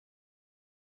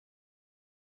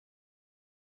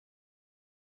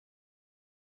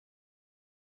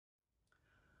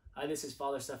Hi, this is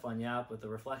Father Stefan Yap with a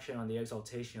reflection on the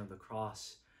Exaltation of the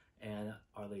Cross and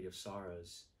Our Lady of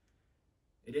Sorrows.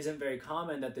 It isn't very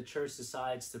common that the Church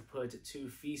decides to put two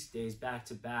feast days back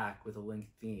to back with a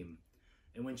linked theme.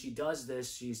 And when she does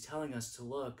this, she's telling us to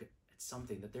look at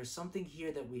something, that there's something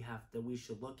here that we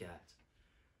should look at.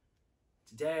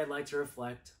 Today, I'd like to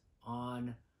reflect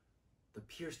on the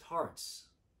pierced hearts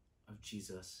of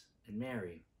Jesus and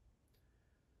Mary.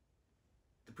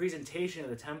 The presentation of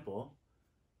the temple.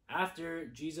 After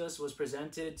Jesus was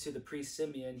presented to the priest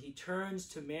Simeon, he turns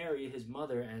to Mary, his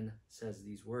mother, and says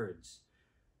these words,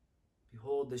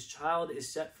 "Behold, this child is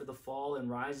set for the fall and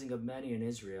rising of many in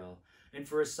Israel, and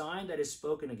for a sign that is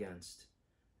spoken against.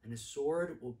 And a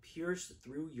sword will pierce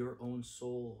through your own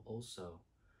soul also,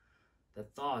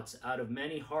 that thoughts out of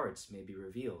many hearts may be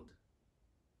revealed."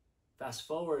 Fast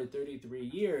forward 33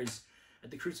 years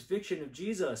at the crucifixion of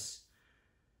Jesus,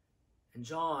 and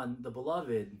John, the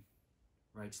beloved,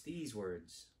 writes these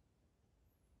words.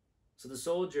 "So the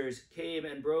soldiers came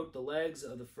and broke the legs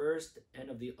of the first and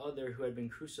of the other who had been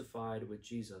crucified with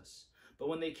Jesus. But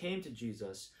when they came to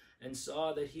Jesus and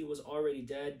saw that he was already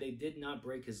dead, they did not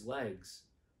break his legs.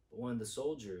 But one of the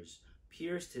soldiers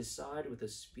pierced his side with a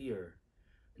spear,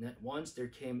 and at once there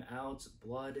came out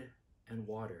blood and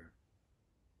water."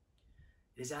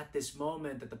 It is at this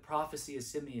moment that the prophecy of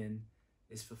Simeon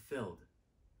is fulfilled.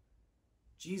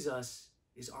 Jesus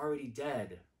is already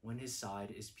dead when his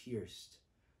side is pierced.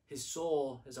 His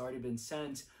soul has already been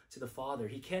sent to the Father.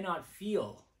 He cannot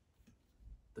feel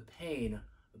the pain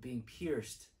of being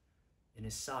pierced in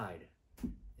his side.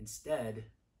 Instead,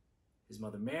 his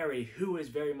mother Mary, who is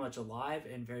very much alive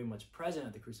and very much present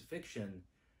at the crucifixion,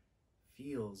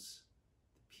 feels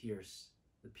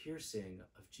the piercing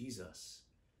of Jesus.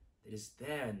 It is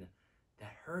then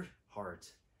that her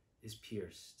heart is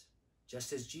pierced,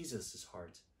 just as Jesus'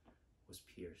 heart was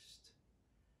pierced.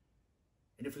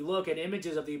 And if we look at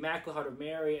images of the Immaculate Heart of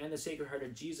Mary and the Sacred Heart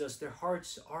of Jesus, their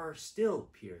hearts are still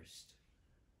pierced.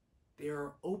 They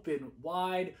are open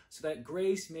wide so that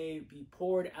grace may be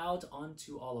poured out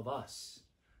onto all of us.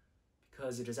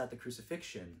 Because it is at the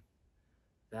crucifixion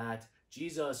that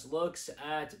Jesus looks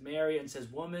at Mary and says,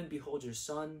 "Woman, behold your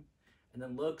son," and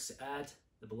then looks at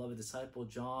the beloved disciple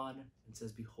John and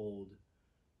says, "Behold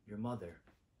your mother."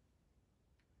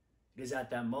 It is at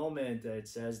that moment that it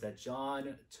says that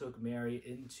John took Mary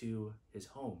into his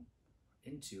home,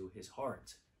 into his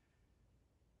heart.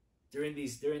 During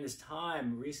this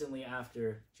time, recently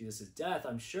after Jesus' death,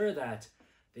 I'm sure that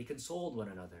they consoled one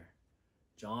another.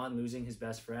 John losing his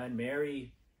best friend,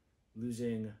 Mary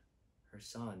losing her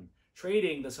son,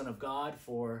 trading the Son of God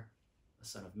for the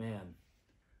Son of Man,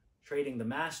 trading the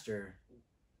Master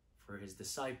for his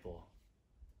disciple.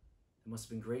 There must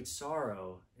have been great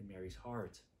sorrow in Mary's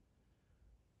heart.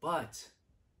 But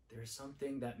there is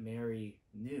something that Mary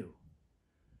knew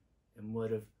and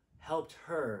would have helped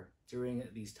her during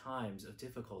these times of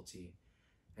difficulty.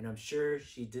 And I'm sure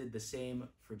she did the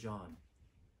same for John.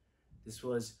 This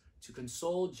was to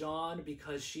console John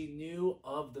because she knew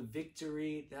of the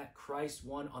victory that Christ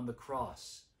won on the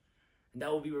cross. And that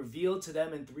will be revealed to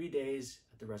them in 3 days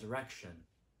at the resurrection.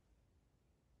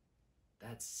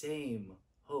 That same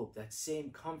hope, that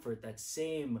same comfort, that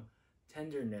same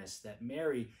tenderness that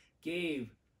Mary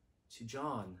gave to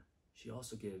John, she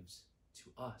also gives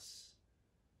to us.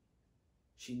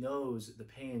 She knows the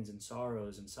pains and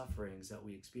sorrows and sufferings that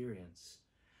we experience.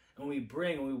 And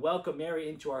when we welcome Mary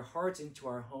into our hearts, into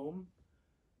our home,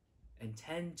 and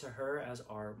tend to her as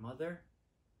our mother,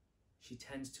 she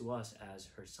tends to us as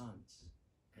her sons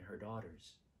and her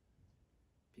daughters.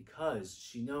 Because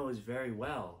she knows very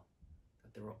well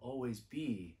that there will always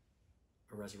be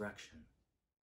a resurrection.